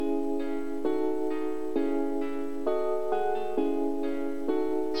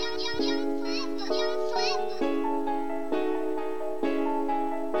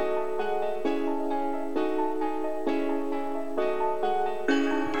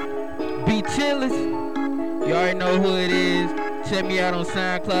chillers. You already know who it is. Check me out on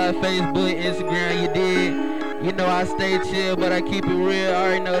SoundCloud, Facebook, Instagram, you did. You know I stay chill, but I keep it real. I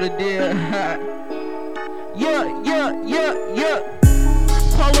already know the deal. Yeah.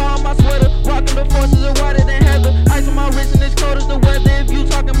 Polo on my sweater, rocking the forces of whiter than heather. Ice on my wrist and it's cold as the weather. If you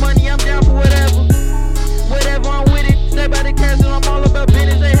talking money, I'm down for whatever. Whatever, I'm with it. Stay by the castle, I'm all about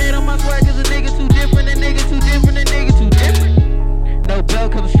business. They hate on my swag cause a nigga too different. A nigga too different, a nigga too different. No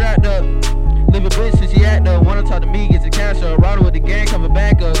belt, cause I'm strapped up. Live a bitch since she act up. Wanna talk to me, gets the cash up. Riding with the gang, coming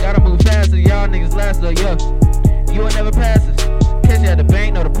back up. Gotta move faster, y'all niggas last up, yeah. You will never pass us. Catch you at the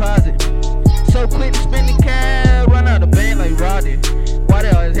bank, no deposit. So quick to spend the cash, run out the bank like Roddy. Why they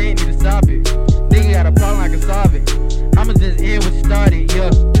always hate me to stop it? Nigga got a problem, I can solve it. I'ma just end what you started, yeah.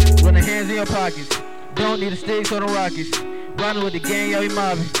 Run the hands in your pockets. Don't need a stick for the rockets. Riding with the gang, yeah, we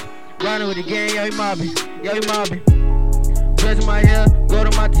mobbing. Riding with the gang, yeah, we mobbing. Yeah, we mobbing. Brushing my hair, go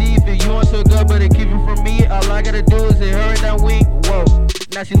to my teeth. If you want so good, but it keep it from me. All I gotta do is hit her in that wing. Whoa.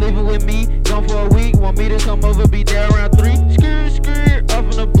 Now she leaving with me, gone for a week. Want me to come over, be there around 3. Skirt, off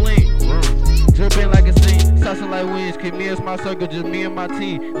in the blink. Dripping like a scene, saucing like winds. Keep me in my circle, just me and my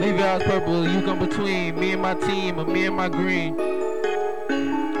team. Leave your house purple, you come between. Me and my team, or me and my green.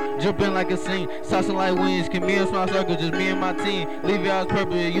 Dripping like a scene, saucing like winds. Keep me in my circle, just me and my team. Leave your house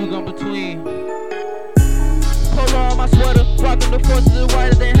purple, you come between. Polo on my sweater, rocking the forces of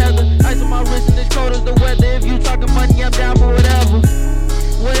whiter than heather. Ice on my wrist and it's cold as the weather. If you talking money, I'm down for whatever.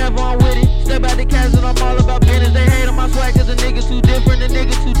 Whatever, I'm with it. Step out the castle, I'm all about business. They hate on my swag cause a nigga too different. A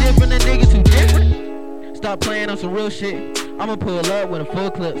nigga too different, a nigga too different. Stop playing on some real shit. I'ma pull up with a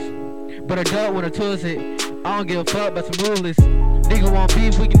full clips, but a dub when a tour's hit. I don't give a fuck about some moveless. Nigga want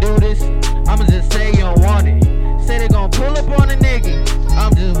beef, we can do this. I'ma just say you don't want it. Say they gon' pull up on a nigga.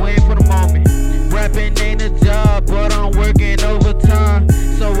 I'm just waiting for the moment. Rapping ain't a job, but I'm working overtime.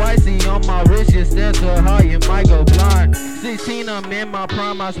 So icy on my wrist, you stare so hard, you might go blind. 16, I'm in my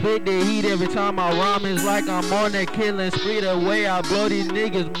prime, I spit the heat every time I rhyme. It's like I'm on that killing spree, the way I blow these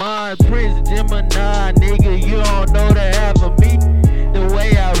niggas' mind. Prince Gemini, nigga, you don't know the half of me. The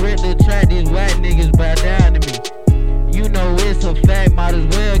way I rip the track, these whack niggas bow down to me. You know it's a fact, might as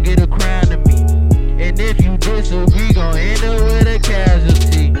well get a crown to me. And if you disagree, gon' end up with a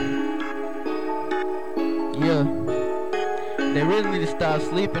casualty. Yeah, they really need to stop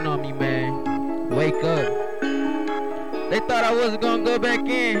sleeping on me, man. Wake up. They thought I wasn't gonna go back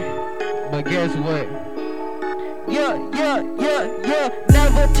in, but guess what? Yeah.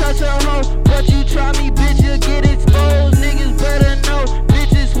 Never touch a hoe, but you try me, bitch, you'll get exposed. Niggas better know,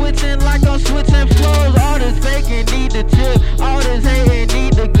 bitches switching like I'm switching flows. All this faking need to chill, all this hating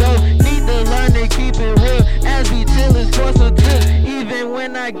need to go. Need to learn to keep it real, as we chill is for some tips. Even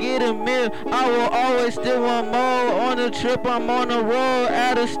when I get a meal, I will always still want more. On the trip, I'm on the road.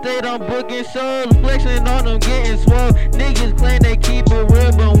 Out of state, I'm booking shows. Flexing on them, getting swole. Niggas claim they keep it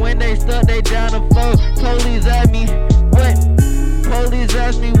real, but when they stuck, they down the floor. Police at me, what? Police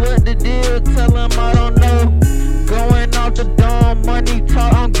ask me what the deal. Tell them I don't know. Going off the dome, money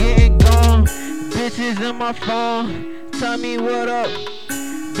talk, I'm getting gone. Bitches in my phone, tell me what up.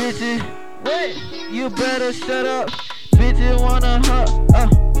 Bitches, what? You better shut up. Bitches wanna hug,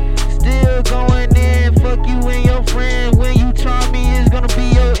 still going in. Fuck you and your friend. When you try me, it's gonna be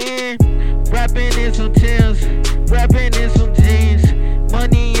your end. Rapping in some Timbs, rapping in some jeans.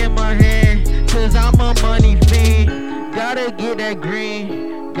 Money in my hand, cause I'm a money fiend. Gotta get that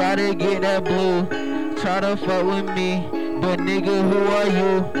green, gotta get that blue. Try to fuck with me, but nigga, who are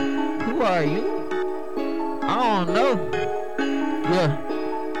you? Who are you? I don't know. Yeah.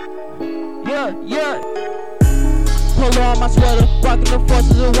 Polo on my sweater, rocking the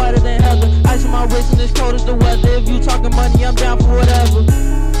forces of whiter than heather. Ice on my wrist and it's cold as the weather. If you talking money, I'm down for whatever.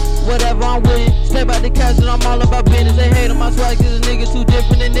 Whatever, I'm with it. Step out the castle, I'm all about business. They hate on my swag cause a nigga too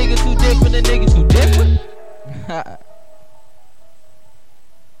different. A nigga too different, a nigga too different.